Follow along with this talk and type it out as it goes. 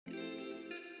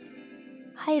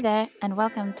Hi there, and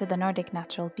welcome to the Nordic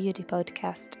Natural Beauty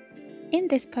Podcast. In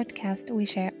this podcast, we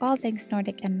share all things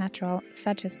Nordic and natural,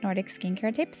 such as Nordic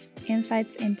skincare tips,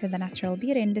 insights into the natural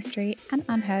beauty industry, and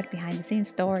unheard behind the scenes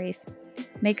stories.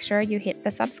 Make sure you hit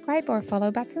the subscribe or follow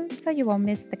button so you won't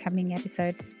miss the coming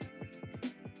episodes.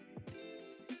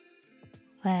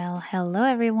 Well, hello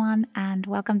everyone, and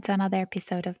welcome to another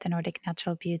episode of the Nordic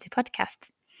Natural Beauty Podcast.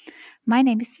 My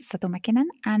name is Satu Mäkinen,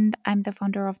 and I'm the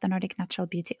founder of the Nordic Natural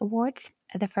Beauty Awards,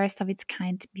 the first of its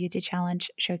kind beauty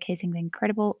challenge showcasing the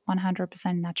incredible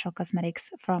 100% natural cosmetics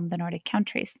from the Nordic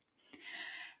countries.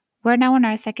 We're now on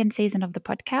our second season of the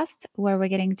podcast, where we're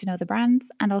getting to know the brands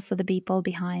and also the people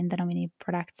behind the nominee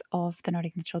products of the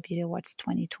Nordic Natural Beauty Awards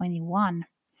 2021.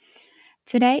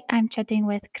 Today, I'm chatting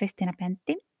with Kristiina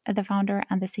Pentti, the founder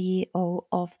and the CEO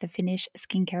of the Finnish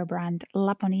skincare brand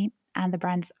Laponi and the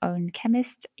brand's own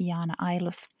chemist, Jaana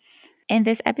Ailus. In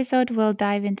this episode, we'll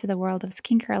dive into the world of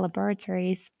skincare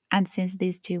laboratories, and since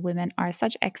these two women are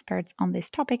such experts on this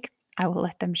topic, I will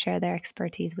let them share their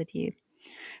expertise with you.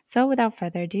 So without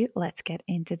further ado, let's get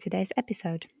into today's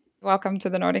episode. Welcome to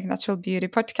the Nordic Natural Beauty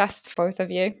Podcast, both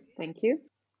of you. Thank you.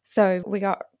 So we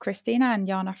got Kristiina and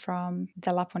Jaana from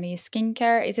the Laponi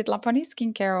Skincare. Is it Laponi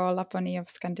Skincare or Laponi of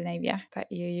Scandinavia that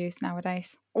you use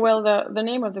nowadays? Well, the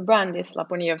name of the brand is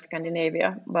Laponi of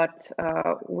Scandinavia, but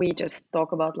we just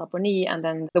talk about Laponi, and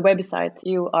then the website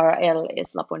URL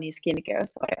is Laponi Skincare.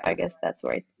 So I guess that's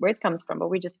where it comes from. But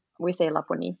we say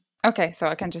Laponi. Okay, so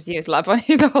I can just use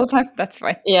Laponi the whole time. That's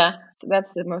fine. Yeah,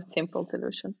 that's the most simple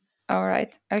solution. All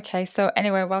right. Okay. So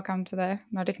anyway, welcome to the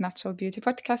Nordic Natural Beauty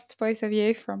Podcast, both of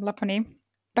you from Laponi.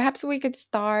 Perhaps we could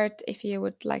start if you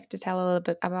would like to tell a little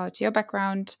bit about your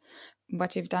background,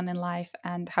 what you've done in life,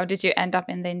 and how did you end up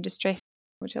in the industry?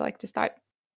 Would you like to start?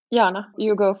 Jaana,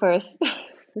 you go first.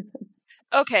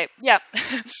 Okay, yeah.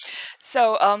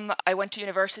 So I went to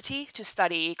university to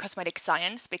study cosmetic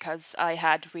science because I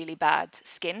had really bad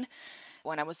skin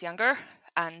when I was younger,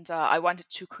 and I wanted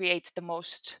to create the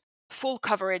most full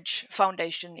coverage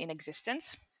foundation in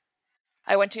existence.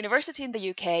 I went to university in the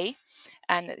UK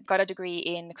and got a degree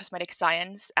in cosmetic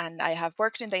science, and I have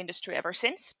worked in the industry ever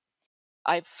since.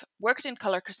 I've worked in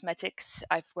color cosmetics,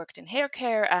 I've worked in hair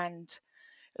care, and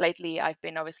lately I've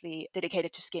been obviously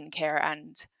dedicated to skincare.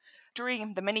 And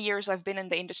during the many years I've been in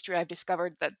the industry, I've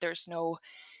discovered that there's no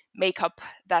makeup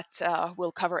that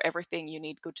will cover everything. You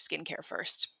need good skincare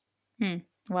first.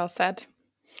 Well said.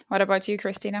 What about you,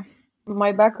 Kristiina?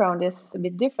 My background is a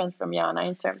bit different from Jaana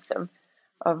in terms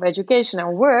of education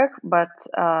and work, but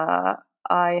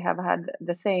I have had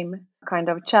the same kind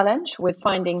of challenge with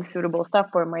finding suitable stuff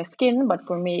for my skin, but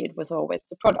for me, it was always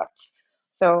the products.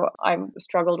 So I've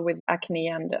struggled with acne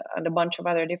and a bunch of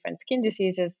other different skin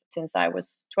diseases since I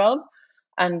was 12.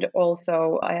 And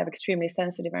also, I have extremely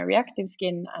sensitive and reactive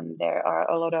skin, and there are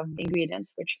a lot of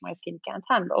ingredients which my skin can't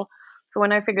handle. So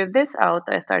when I figured this out,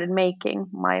 I started making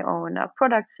my own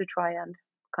products to try and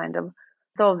kind of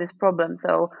solve this problem.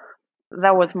 So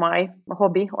that was my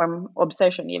hobby or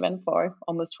obsession even for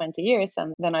almost 20 years.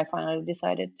 And then I finally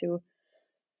decided to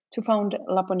found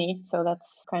Laponi. So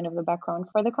that's kind of the background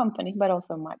for the company, but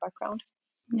also my background.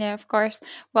 Yeah, of course.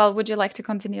 Well, would you like to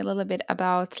continue a little bit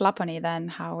about Laponi then,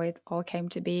 how it all came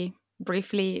to be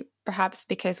briefly, perhaps,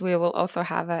 because we will also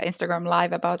have an Instagram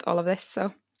live about all of this.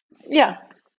 So Yeah,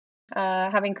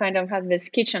 having kind of had this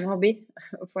kitchen hobby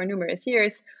for numerous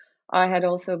years, I had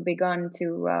also begun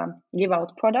to give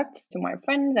out products to my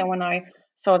friends. And when I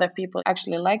saw that people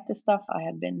actually liked the stuff I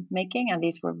had been making, and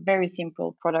these were very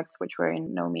simple products which were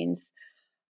in no means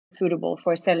suitable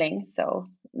for selling, so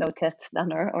no tests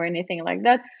done or anything like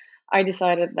that, I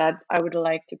decided that I would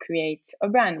like to create a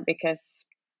brand because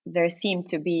there seemed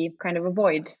to be kind of a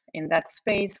void in that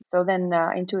space. So then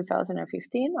in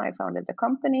 2015, I founded the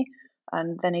company,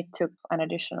 and then it took an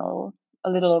additional a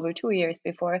little over 2 years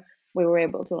before we were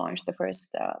able to launch the first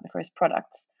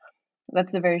products.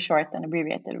 That's a very short and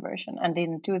abbreviated version. And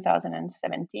in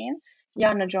 2017,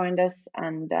 Jaana joined us,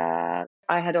 and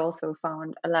I had also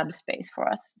found a lab space for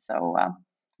us. So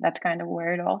that's kind of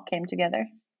where it all came together.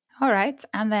 all right.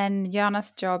 And then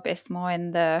Jaana's job is more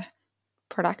in the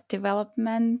product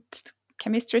development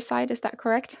chemistry side. Is that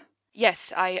correct?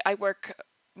 Yes, I work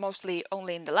mostly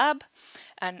only in the lab,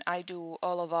 and I do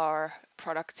all of our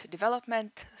product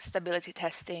development, stability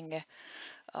testing,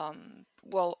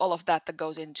 all of that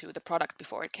goes into the product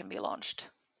before it can be launched.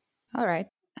 All right.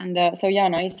 And so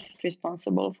Jaana is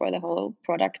responsible for the whole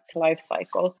product life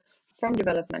cycle from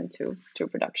development to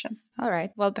production. All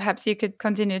right. Well, perhaps you could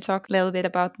continue to talk a little bit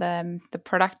about the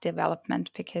product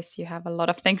development because you have a lot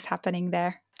of things happening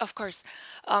there. Of course,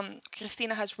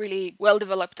 Kristiina has really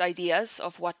well-developed ideas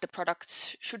of what the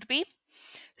products should be.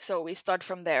 So we start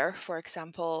from there. For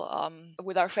example,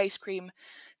 with our face cream,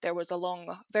 there was a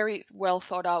long, very well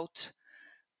thought out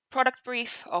product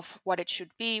brief of what it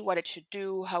should be, what it should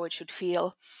do, how it should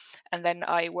feel. And then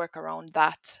I work around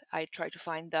that. I try to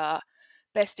find the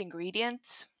best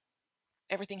ingredients.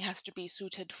 Everything has to be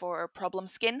suited for problem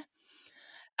skin,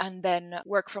 and then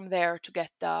work from there to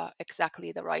get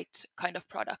exactly the right kind of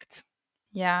product.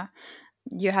 Yeah.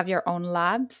 You have your own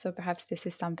lab, so perhaps this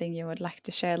is something you would like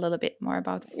to share a little bit more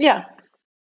about. Yeah.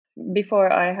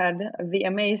 Before I had the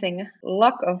amazing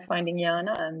luck of finding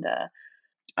Jana, and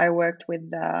I worked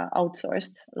with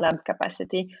outsourced lab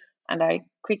capacity, and I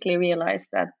quickly realized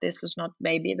that this was not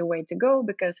maybe the way to go,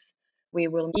 because we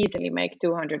will easily make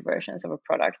 200 versions of a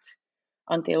product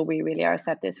until we really are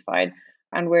satisfied,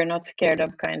 and we're not scared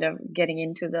of kind of getting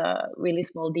into the really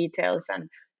small details and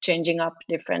changing up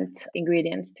different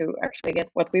ingredients to actually get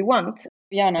what we want.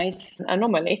 Jana is an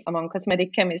anomaly among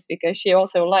cosmetic chemists because she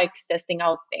also likes testing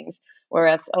out things,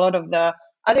 whereas a lot of the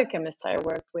other chemists I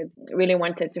worked with really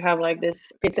wanted to have like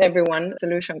this fits everyone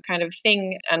solution kind of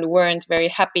thing, and weren't very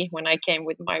happy when I came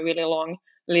with my really long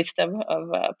list of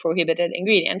prohibited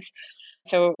ingredients.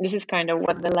 So this is kind of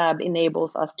what the lab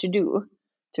enables us to do,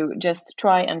 to just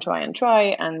try and try and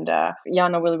try. And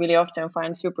Jana will really often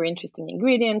find super interesting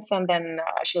ingredients, and then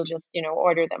she'll just,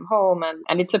 order them home.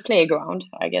 And it's a playground,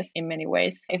 I guess, in many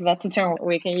ways, if that's a term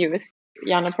we can use.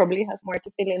 Jana probably has more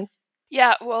to fill in.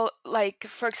 Yeah, well, like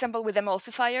for example, with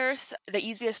emulsifiers, the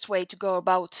easiest way to go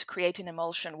about creating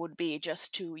emulsion would be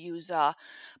just to use a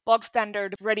bog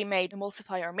standard ready-made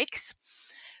emulsifier mix.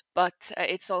 But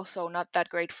it's also not that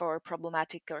great for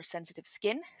problematic or sensitive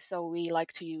skin. So we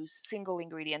like to use single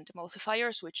ingredient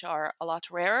emulsifiers, which are a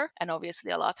lot rarer and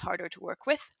obviously a lot harder to work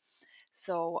with.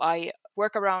 So I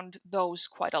work around those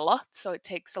quite a lot. So it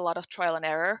takes a lot of trial and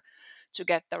error to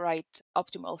get the right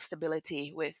optimal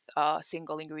stability with a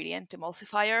single ingredient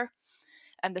emulsifier.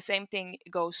 And the same thing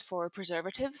goes for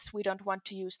preservatives. We don't want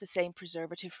to use the same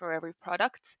preservative for every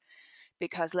product,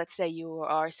 because let's say you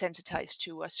are sensitized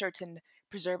to a certain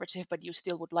preservative, but you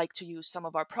still would like to use some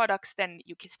of our products, then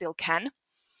you still can.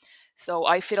 So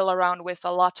I fiddle around with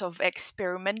a lot of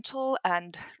experimental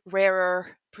and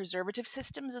rarer preservative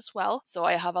systems as well. So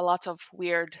I have a lot of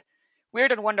weird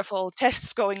and wonderful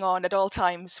tests going on at all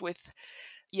times with,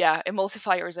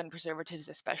 emulsifiers and preservatives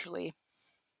especially.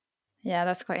 Yeah,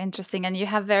 that's quite interesting. And you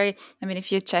have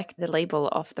if you check the label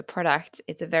of the product,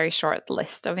 it's a very short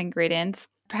list of ingredients,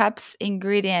 perhaps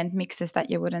ingredient mixes that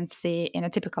you wouldn't see in a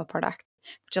typical product.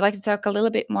 Would you like to talk a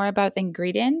little bit more about the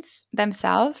ingredients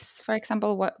themselves? For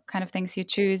example, what kind of things you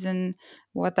choose and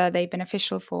what are they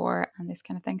beneficial for and these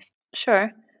kind of things?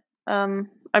 Sure.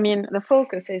 The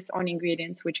focus is on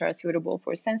ingredients which are suitable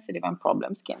for sensitive and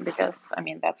problem skin, because,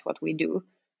 that's what we do.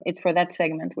 It's for that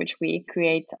segment which we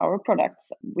create our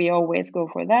products. We always go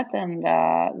for that, and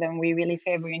then we really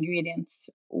favor ingredients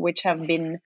which have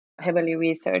been heavily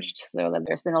researched, so that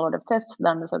there's been a lot of tests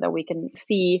done so that we can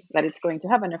see that it's going to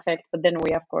have an effect, but then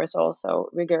we, of course, also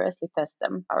rigorously test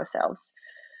them ourselves.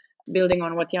 Building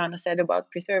on what Jana said about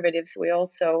preservatives,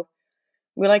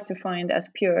 we like to find as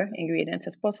pure ingredients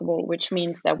as possible, which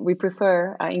means that we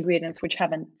prefer ingredients which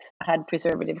haven't had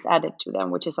preservatives added to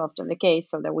them, which is often the case,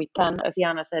 so that we can, as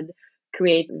Jana said,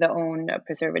 create the own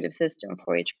preservative system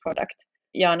for each product.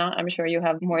 Jana, I'm sure you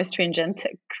have more stringent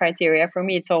criteria. For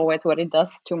me, it's always what it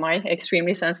does to my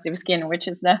extremely sensitive skin, which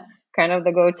is the kind of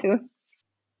the go-to.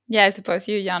 Yeah, I suppose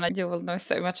you, Jana, you will know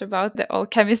so much about the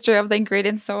old chemistry of the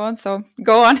ingredients, so on. So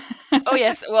go on. Oh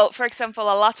yes, well, for example,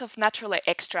 a lot of natural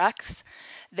extracts,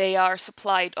 they are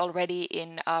supplied already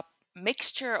in a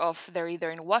mixture of, they're either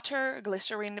in water,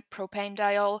 glycerin,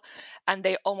 propanediol, and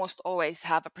they almost always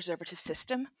have a preservative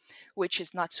system, which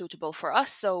is not suitable for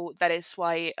us. So that is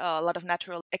why a lot of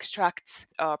natural extracts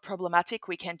are problematic.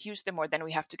 We can't use them, or then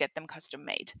we have to get them custom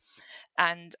made.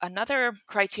 And another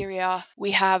criteria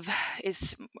we have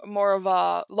is more of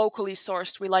a locally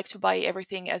sourced. We like to buy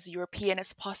everything as European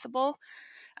as possible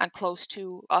and close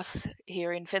to us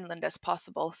here in Finland as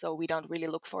possible. So we don't really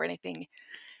look for anything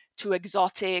too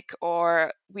exotic,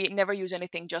 or we never use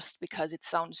anything just because it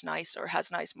sounds nice or has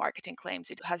nice marketing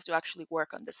claims. It has to actually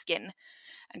work on the skin.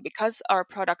 And because our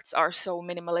products are so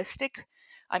minimalistic,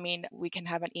 we can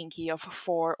have an inky of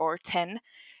 4 or 10.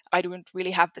 I don't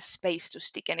really have the space to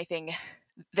stick anything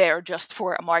there just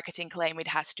for a marketing claim. It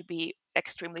has to be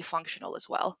extremely functional as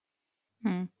well.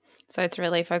 So it's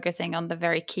really focusing on the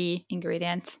very key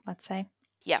ingredients, let's say.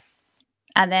 Yeah.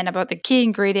 And then about the key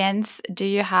ingredients, do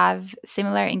you have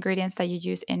similar ingredients that you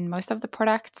use in most of the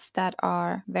products that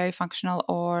are very functional,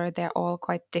 or they're all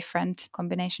quite different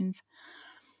combinations?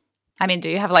 Do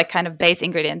you have like kind of base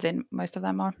ingredients in most of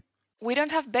them, or? We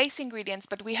don't have base ingredients,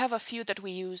 but we have a few that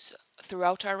we use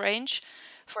throughout our range.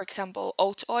 For example,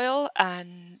 oat oil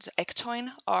and ectoin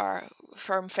are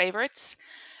firm favorites,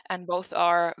 and both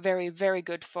are very, very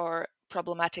good for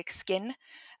problematic skin.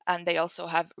 And they also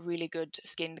have really good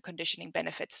skin conditioning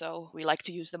benefits, so we like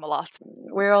to use them a lot.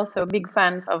 We're also big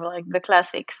fans of like the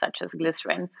classics such as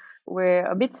glycerin. We're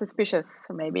a bit suspicious,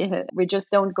 maybe. We just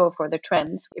don't go for the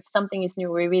trends. If something is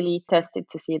new, we really test it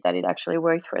to see that it actually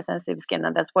works for sensitive skin.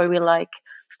 And that's why we like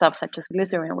stuff such as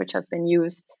glycerin, which has been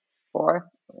used for,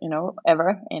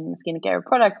 ever in skincare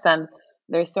products. And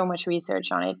there's so much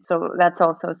research on it. So that's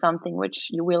also something which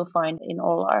you will find in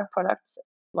all our products,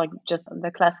 like just the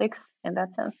classics in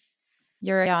that sense.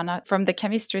 Jana, from the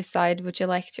chemistry side, would you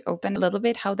like to open a little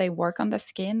bit how they work on the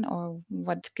skin or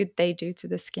what could they do to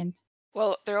the skin?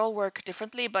 Well, they all work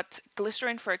differently, but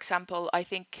glycerin, for example, I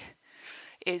think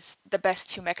is the best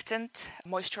humectant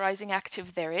moisturizing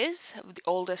active there is, the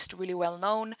oldest, really well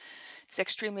known. It's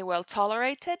extremely well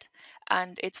tolerated,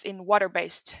 and it's in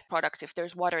water-based products. If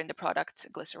there's water in the product,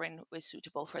 glycerin is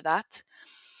suitable for that.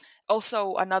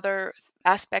 Also, another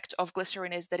aspect of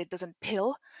glycerin is that it doesn't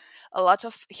pill. A lot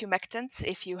of humectants,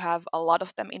 if you have a lot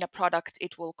of them in a product,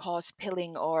 it will cause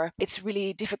pilling, or it's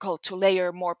really difficult to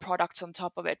layer more products on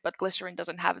top of it. But glycerin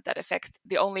doesn't have that effect.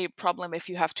 The only problem if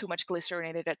you have too much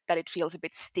glycerin in it that it feels a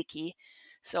bit sticky.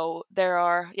 So there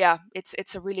are,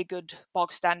 it's a really good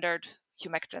bog standard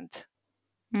humectant.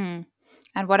 Hmm.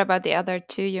 And what about the other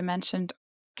two you mentioned?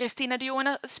 Christina, do you want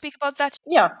to speak about that?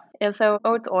 Yeah, so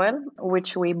oat oil,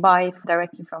 which we buy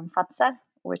directly from Fazer,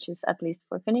 which is, at least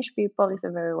for Finnish people, is a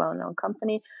very well-known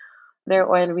company. Their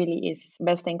oil really is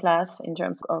best in class in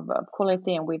terms of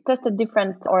quality, and we've tested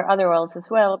different or other oils as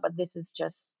well, but this is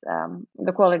just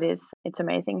the quality it's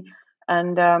amazing.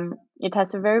 And it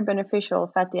has a very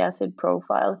beneficial fatty acid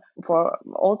profile for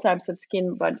all types of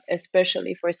skin, but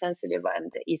especially for sensitive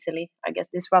and easily, I guess,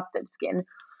 disrupted skin.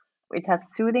 It has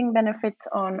soothing benefit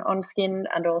on skin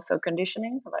and also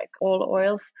conditioning, like all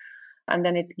oils. And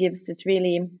then it gives this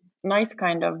really nice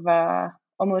kind of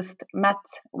almost matte,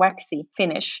 waxy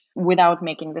finish without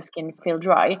making the skin feel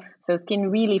dry. So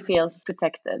skin really feels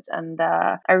protected. And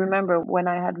I remember when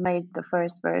I had made the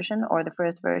first version or the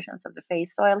first versions of the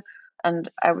face oil,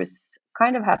 and I was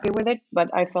kind of happy with it, but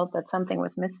I felt that something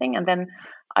was missing. And then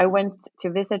I went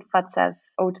to visit Fazer's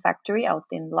oat factory out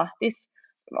in Lahtis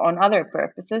on other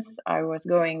purposes. I was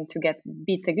going to get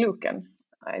beta glucan,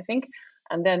 I think.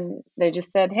 And then they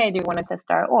just said, hey, do you want to test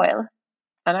our oil?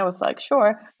 And I was like,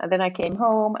 sure. And then I came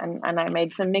home and I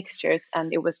made some mixtures,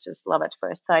 and it was just love at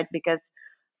first sight, because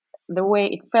the way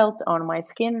it felt on my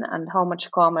skin and how much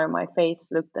calmer my face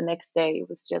looked the next day,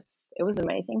 it was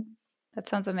amazing. That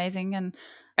sounds amazing. And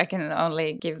I can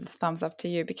only give the thumbs up to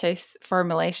you because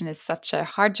formulation is such a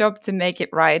hard job to make it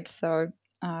right. So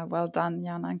well done,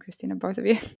 Jana and Christina, both of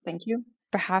you. Thank you.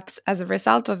 Perhaps as a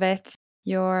result of it,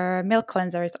 your milk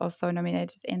cleanser is also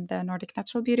nominated in the Nordic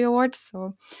Natural Beauty Awards.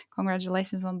 So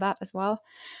congratulations on that as well.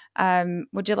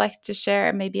 Would you like to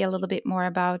share maybe a little bit more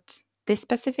about this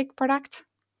specific product?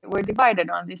 We're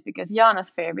divided on this because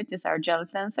Jana's favorite is our gel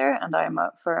cleanser, and I'm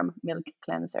a firm milk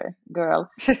cleanser girl.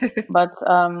 But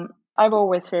I've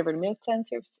always favored milk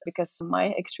cleansers because of my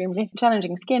extremely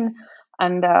challenging skin.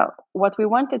 And what we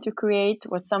wanted to create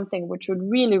was something which would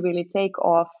really, really take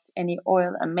off any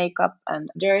oil and makeup and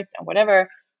dirt and whatever,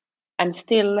 and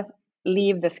still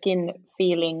leave the skin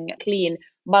feeling clean,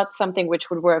 but something which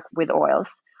would work with oils.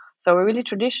 So a really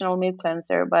traditional milk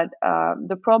cleanser, but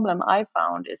the problem I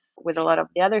found is with a lot of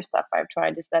the other stuff I've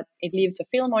tried is that it leaves a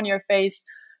film on your face.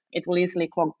 It will easily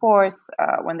clog pores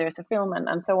when there's a film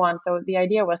and so on. So the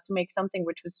idea was to make something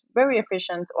which was very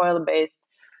efficient, oil-based,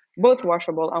 both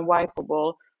washable and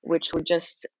wipeable, which would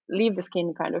just leave the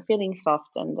skin kind of feeling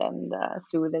soft and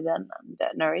soothed and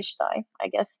nourished, I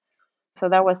guess. So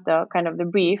that was the kind of the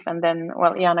brief. And then,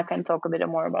 well, Jana can talk a bit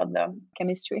more about the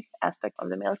chemistry aspect of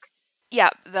the milk.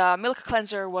 Yeah, the milk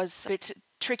cleanser was a bit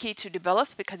tricky to develop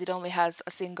because it only has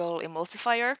a single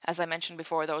emulsifier. As I mentioned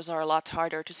before, those are a lot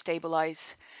harder to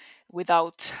stabilize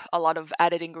without a lot of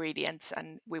added ingredients,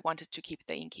 and we wanted to keep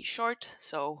the inky short,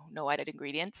 so no added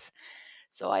ingredients.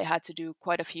 So I had to do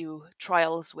quite a few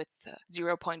trials with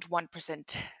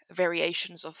 0.1%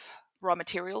 variations of raw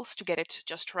materials to get it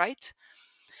just right.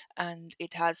 And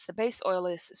it has the base oil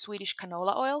is Swedish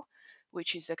canola oil,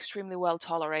 which is extremely well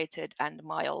tolerated and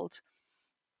mild.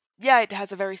 Yeah, it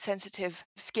has a very sensitive,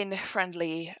 skin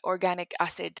friendly organic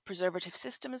acid preservative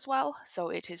system as well. So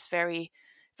it is very,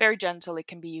 very gentle. It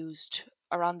can be used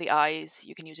around the eyes.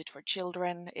 You can use it for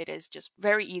children. It is just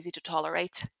very easy to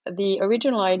tolerate. The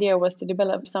original idea was to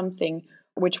develop something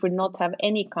which would not have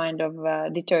any kind of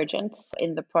detergents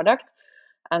in the product.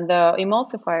 And the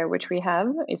emulsifier which we have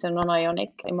is a non-ionic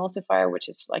emulsifier, which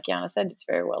is, like Jana said, it's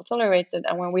very well tolerated.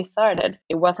 And when we started,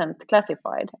 it wasn't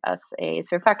classified as a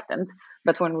surfactant.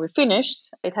 But when we finished,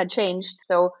 it had changed.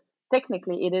 So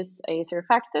technically it is a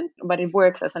surfactant, but it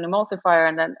works as an emulsifier.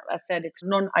 And then, as I said, it's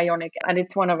non-ionic, and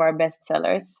it's one of our best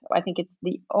sellers. I think it's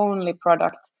the only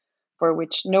product for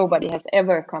which nobody has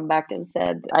ever come back and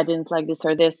said, I didn't like this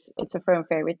or this. It's a firm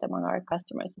favorite among our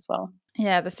customers as well.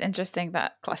 Yeah, that's interesting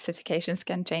that classifications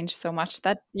can change so much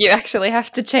that you actually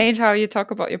have to change how you talk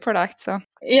about your product. So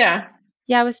yeah,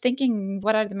 I was thinking,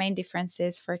 what are the main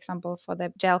differences, for example, for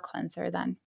the gel cleanser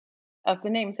then? As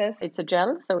the name says, it's a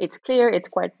gel, so it's clear, it's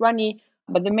quite runny.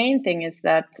 But the main thing is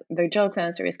that the gel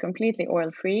cleanser is completely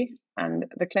oil-free, and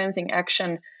the cleansing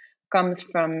action comes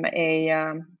from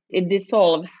it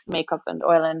dissolves makeup and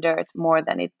oil and dirt more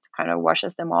than it kind of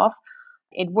washes them off.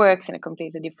 It works in a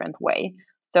completely different way.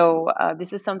 So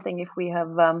this is something if we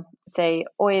have, say,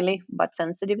 oily but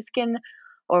sensitive skin,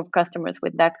 or customers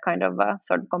with that kind of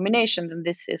sort of combination, then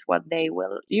this is what they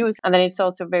will use. And then it's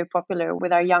also very popular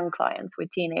with our young clients,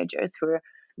 with teenagers who are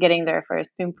getting their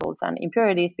first pimples and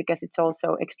impurities, because it's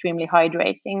also extremely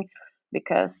hydrating,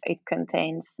 because it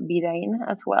contains betaine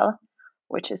as well,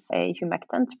 which is a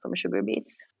humectant from sugar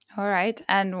beets. All right.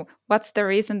 And what's the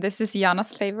reason this is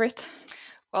Jana's favorite?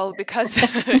 Well, because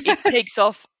it takes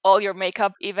off all your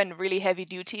makeup, even really heavy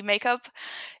duty makeup,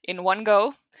 in one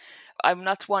go. I'm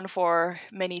not one for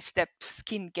many step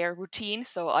skincare routine,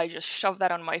 so I just shove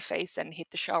that on my face and hit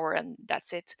the shower, and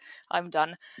that's it. I'm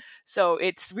done. So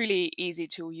it's really easy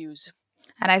to use.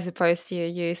 And I suppose you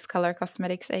use color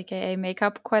cosmetics, aka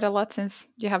makeup, quite a lot since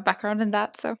you have background in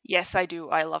that. So Yes, I do.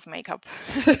 I love makeup.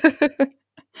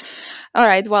 all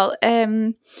right. Well,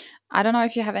 I don't know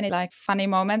if you have any like funny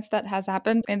moments that has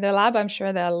happened in the lab. I'm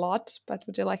sure there are a lot, but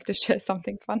would you like to share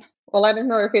something fun? Well, I don't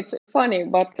know if it's funny,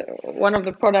 but one of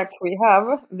the products we have,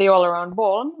 the all around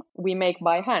balm, we make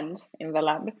by hand in the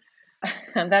lab.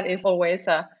 And that is always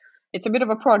it's a bit of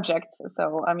a project.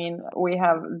 So, I mean, we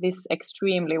have this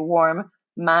extremely warm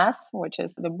mass, which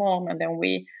is the balm, and then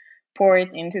we pour it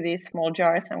into these small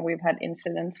jars. And we've had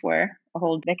incidents where a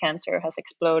whole decanter has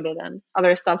exploded and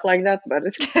other stuff like that. But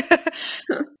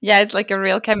yeah, it's like a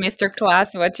real chemistry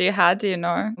class what you had, you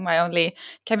know. My only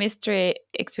chemistry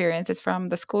experience is from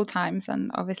the school times,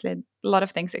 and obviously a lot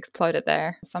of things exploded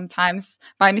there. Sometimes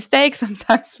by mistake,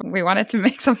 sometimes we wanted to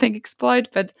make something explode,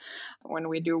 but when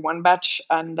we do one batch,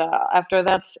 and after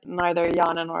that, neither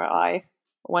Jan nor I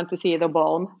want to see the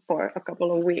balm for a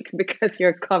couple of weeks because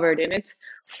you're covered in it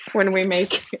when we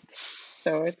make it.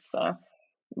 So it's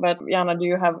but Jana, do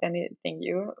you have anything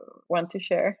you want to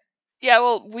share? Yeah,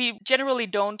 well, we generally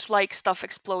don't like stuff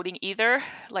exploding either,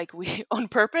 like we on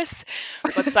purpose,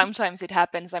 but sometimes it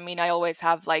happens. I mean, I always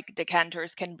have like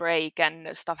decanters can break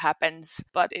and stuff happens,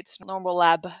 but it's normal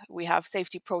lab. We have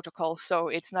safety protocols, so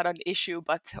it's not an issue,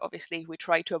 but obviously we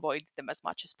try to avoid them as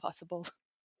much as possible.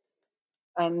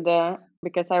 And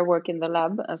because I work in the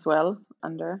lab as well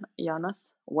under Jana's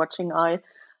watching eye,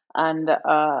 and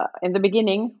in the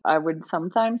beginning I would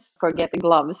sometimes forget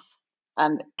gloves,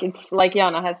 and it's like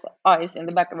Jana has eyes in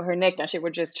the back of her neck, and she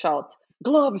would just shout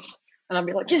gloves, and I'd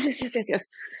be like yes, yes, yes, yes, yes.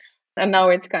 And now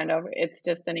it's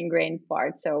just an ingrained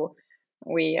part. So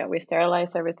we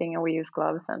sterilize everything and we use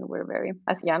gloves, and we're very,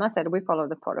 as Jana said, we follow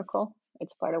the protocol.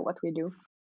 It's part of what we do.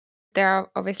 there are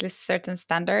obviously certain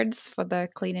standards for the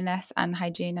cleanliness and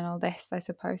hygiene and all this, I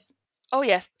suppose. Oh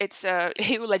yes, it's a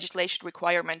EU legislation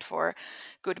requirement for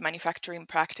good manufacturing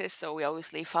practice. So we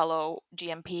obviously follow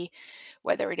GMP,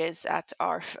 whether it is at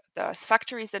the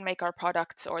factories that make our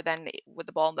products or then with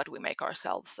the balm that we make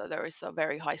ourselves. So there is a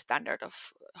very high standard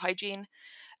of hygiene,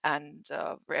 and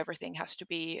everything has to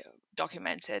be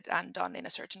documented and done in a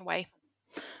certain way.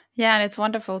 Yeah, and it's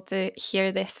wonderful to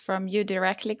hear this from you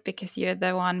directly because you're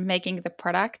the one making the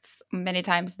products. Many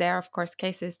times there are, of course,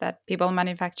 cases that people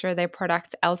manufacture their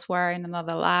products elsewhere in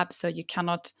another lab, so you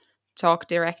cannot talk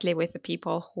directly with the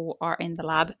people who are in the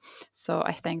lab. So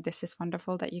I think this is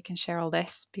wonderful that you can share all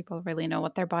this. People really know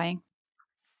what they're buying.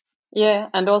 Yeah,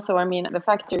 and also, I mean, the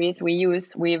factories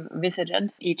we've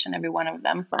visited each and every one of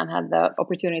them and had the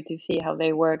opportunity to see how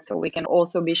they work, so we can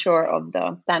also be sure of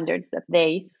the standards that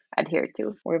they adhere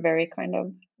to.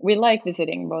 We like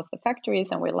visiting both the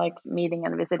factories, and we like meeting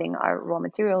and visiting our raw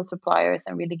material suppliers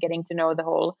and really getting to know the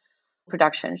whole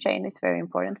production chain. It's very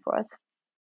important for us.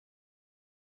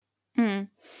 Mm.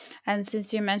 And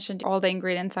since you mentioned all the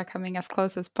ingredients are coming as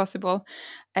close as possible,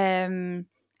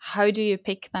 how do you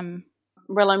pick them?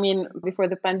 Well, I mean, before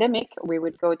the pandemic, we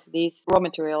would go to these raw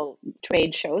material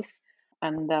trade shows,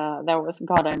 and that was,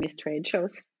 God, I miss trade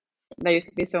shows. They used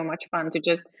to be so much fun to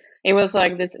just, it was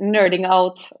like this nerding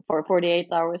out for 48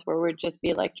 hours where we'd just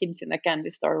be like kids in a candy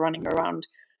store running around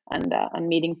and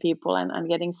meeting people and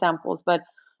getting samples. But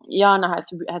Jana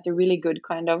has a really good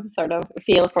kind of sort of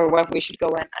feel for what we should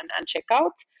go and check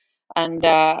out. And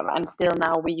still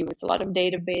now we use a lot of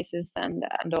databases, and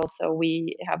also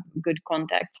we have good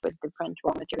contacts with different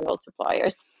raw material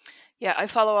suppliers. Yeah, I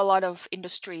follow a lot of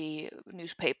industry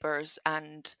newspapers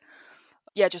and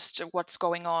just what's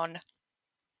going on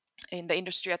in the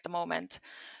industry at the moment.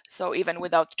 So even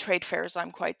without trade fairs,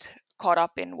 I'm quite caught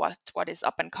up in what is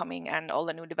up and coming and all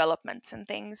the new developments and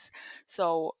things.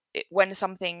 So when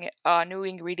something a new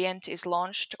ingredient is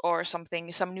launched or some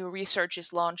new research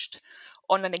is launched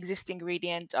on an existing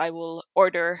ingredient, I will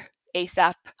order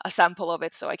ASAP a sample of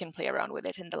it so I can play around with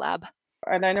it in the lab.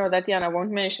 And I know that Jana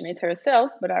won't mention it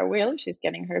herself, but I will. She's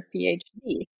getting her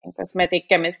PhD in cosmetic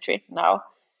chemistry now.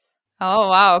 Oh,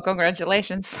 wow.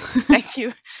 Congratulations. Thank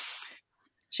you.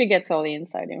 She gets all the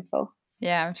inside info.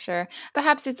 Yeah, I'm sure.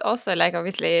 Perhaps it's also like,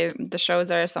 obviously the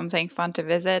shows are something fun to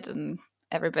visit and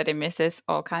everybody misses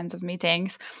all kinds of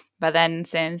meetings. But then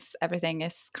since everything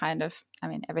is kind of, I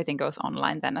mean, everything goes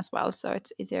online then as well. So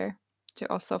it's easier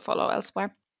to also follow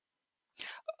elsewhere.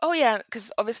 Oh yeah,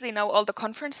 because obviously now all the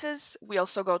conferences, we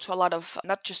also go to a lot of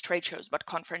not just trade shows, but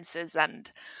conferences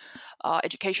and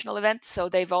educational events. So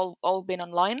they've all been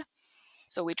online.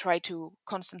 So we try to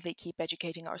constantly keep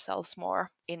educating ourselves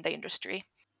more in the industry.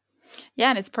 Yeah,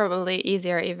 and it's probably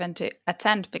easier even to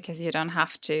attend because you don't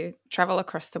have to travel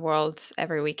across the world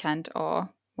every weekend or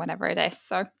whenever it is.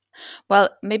 So, well,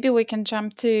 maybe we can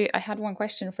jump to. I had one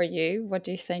question for you. What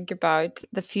do you think about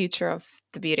the future of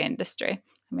the beauty industry?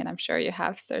 I mean, I'm sure you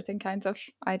have certain kinds of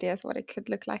ideas what it could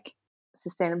look like.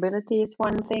 Sustainability is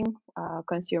one thing.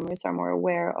 Consumers are more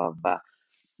aware of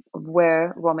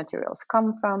where raw materials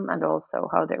come from and also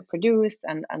how they're produced,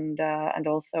 and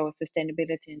also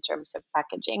sustainability in terms of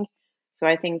packaging. So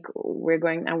I think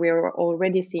we're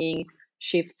already seeing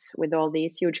shifts with all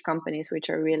these huge companies which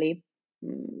are really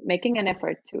making an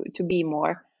effort to be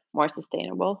more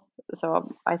sustainable.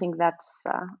 So I think that's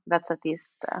at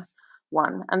least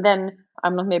one. And then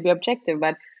I'm not maybe objective,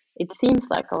 but it seems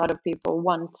like a lot of people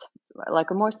want like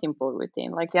a more simple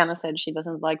routine. Like Jana said, she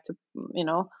doesn't like to,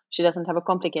 she doesn't have a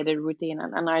complicated routine,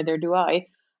 and neither do I.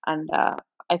 And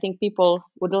I think people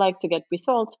would like to get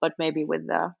results, but maybe with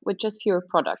just fewer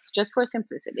products, just for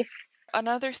simplicity.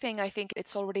 Another thing, I think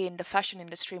it's already in the fashion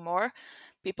industry more.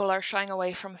 People are shying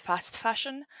away from fast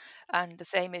fashion, and the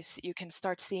same is you can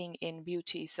start seeing in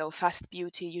beauty. So, fast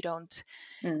beauty, you don't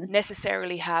Mm.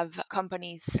 necessarily have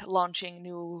companies launching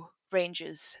new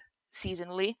ranges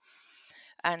seasonally.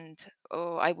 And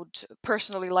I would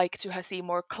personally like to see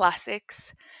more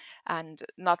classics and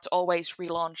not always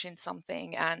relaunching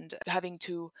something and having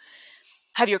to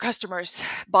have your customers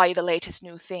buy the latest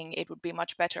new thing. It would be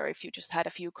much better if you just had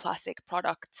a few classic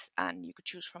products and you could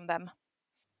choose from them.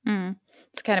 Mm.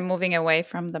 It's kind of moving away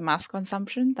from the mass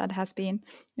consumption that has been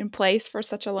in place for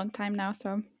such a long time now.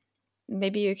 So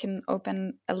maybe you can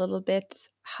open a little bit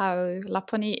how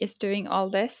Laponi is doing all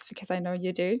this because I know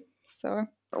you do. So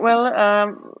Well,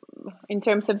 in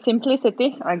terms of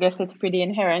simplicity, I guess it's pretty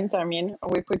inherent. I mean,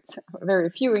 we put very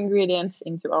few ingredients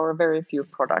into our very few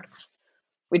products.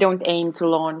 We don't aim to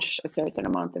launch a certain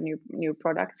amount of new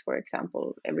products, for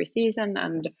example, every season,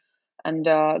 and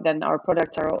then our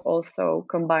products are also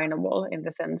combinable in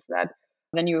the sense that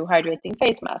the new hydrating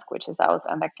face mask, which is out,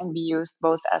 and that can be used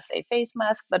both as a face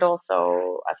mask but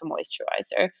also as a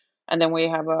moisturizer. And then we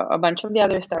have a bunch of the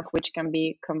other stuff which can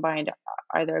be combined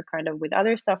either kind of with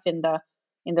other stuff in the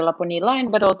Laponi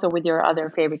line, but also with your other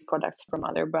favorite products from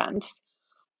other brands.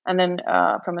 And then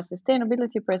from a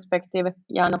sustainability perspective,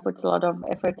 Jana puts a lot of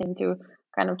effort into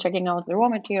kind of checking out the raw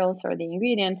materials or the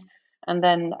ingredients. And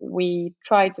then we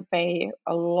try to pay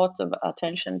a lot of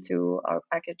attention to our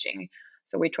packaging.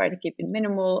 So we try to keep it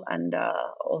minimal and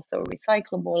also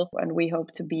recyclable. And we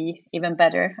hope to be even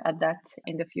better at that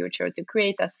in the future to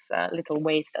create as little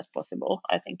waste as possible,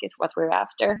 I think is what we're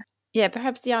after. yeah,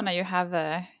 perhaps Diana, you have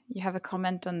a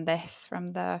comment on this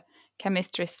from the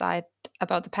chemistry side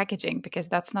about the packaging because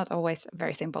that's not always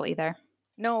very simple either.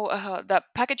 No, the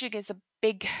packaging is a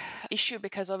big issue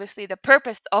because obviously the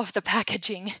purpose of the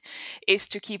packaging is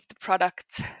to keep the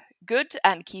product good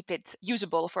and keep it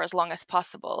usable for as long as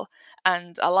possible.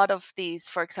 And a lot of these,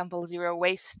 for example, zero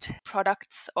waste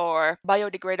products or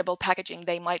biodegradable packaging,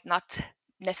 they might not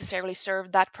necessarily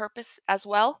serve that purpose as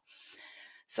well.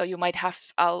 So you might have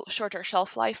a shorter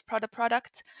shelf life for the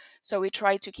product. So we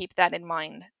try to keep that in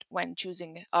mind when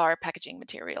choosing our packaging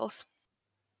materials.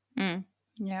 Mm.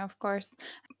 Yeah, of course.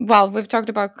 Well, we've talked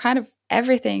about kind of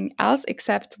everything else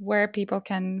except where people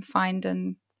can find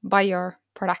and buy your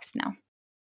products now.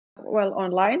 Well,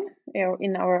 online,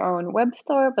 in our own web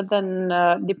store, but then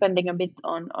depending a bit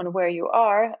on where you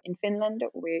are in Finland,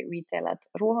 we retail at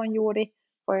Ruohonjuuri,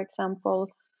 for example,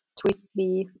 Twist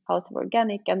Bee, House of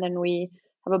Organic, and then we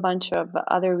have a bunch of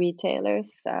other retailers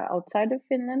outside of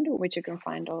Finland, which you can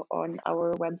find on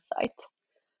our website.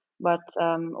 But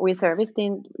we service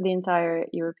the entire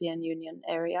European Union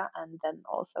area, and then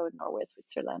also Norway,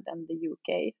 Switzerland, and the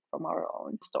UK from our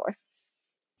own store.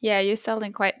 Yeah, you sell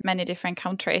in quite many different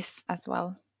countries as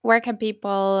well. Where can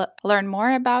people learn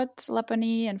more about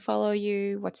Laponi and follow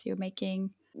you? What's you making?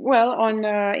 Well, on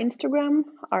Instagram,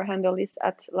 our handle is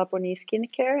at Laponi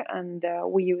Skincare, and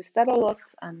we use that a lot.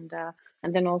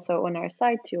 And then also on our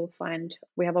site, you'll find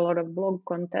we have a lot of blog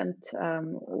content.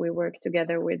 We work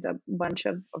together with a bunch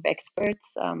of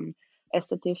experts,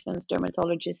 estheticians,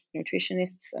 dermatologists,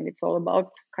 nutritionists, and it's all about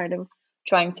kind of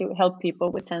trying to help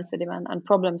people with sensitive and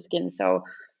problem skin. So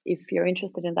if you're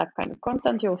interested in that kind of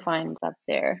content, you'll find that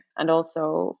there. And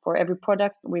also for every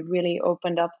product, we've really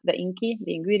opened up the INCI,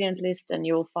 the ingredient list, and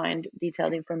you'll find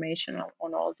detailed information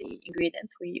on all the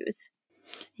ingredients we use.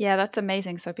 Yeah, that's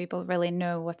amazing. So people really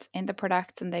know what's in the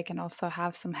products and they can also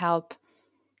have some help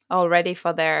already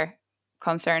for their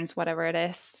concerns, whatever it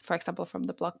is, for example, from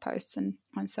the blog posts and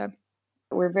so.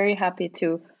 We're very happy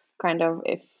to kind of,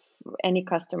 if any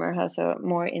customer has a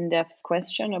more in-depth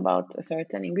question about a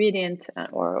certain ingredient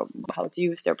or how to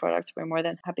use their products, we're more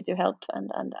than happy to help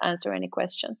and answer any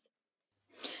questions.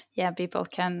 Yeah, people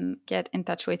can get in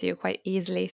touch with you quite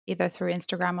easily, either through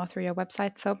Instagram or through your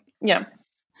website. So yeah,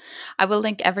 I will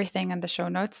link everything in the show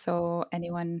notes, so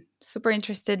anyone super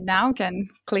interested now can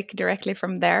click directly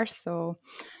from there. So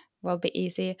will be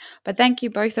easy. But thank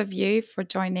you both of you for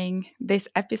joining this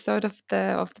episode of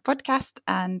the podcast,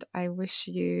 and I wish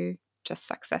you just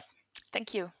success.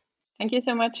 Thank you. Thank you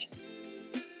so much.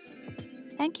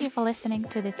 Thank you for listening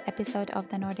to this episode of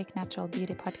the Nordic Natural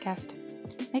Beauty Podcast.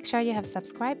 Make sure you have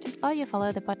subscribed or you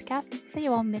follow the podcast so you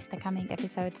won't miss the coming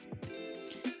episodes.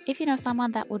 If you know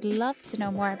someone that would love to know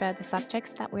more about the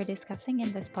subjects that we're discussing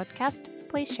in this podcast,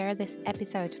 please share this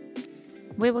episode.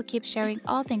 We will keep sharing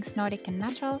all things Nordic and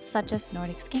natural, such as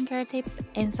Nordic skincare tips,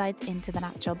 insights into the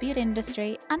natural beauty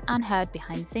industry, and unheard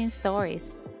behind-the-scenes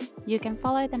stories. You can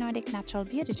follow the Nordic Natural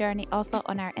Beauty Journey also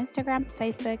on our Instagram,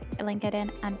 Facebook, LinkedIn,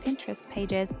 and Pinterest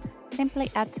pages, simply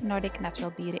at Nordic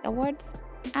Natural Beauty Awards,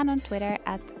 and on Twitter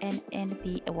at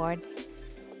NNB Awards.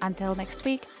 Until next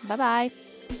week, bye-bye!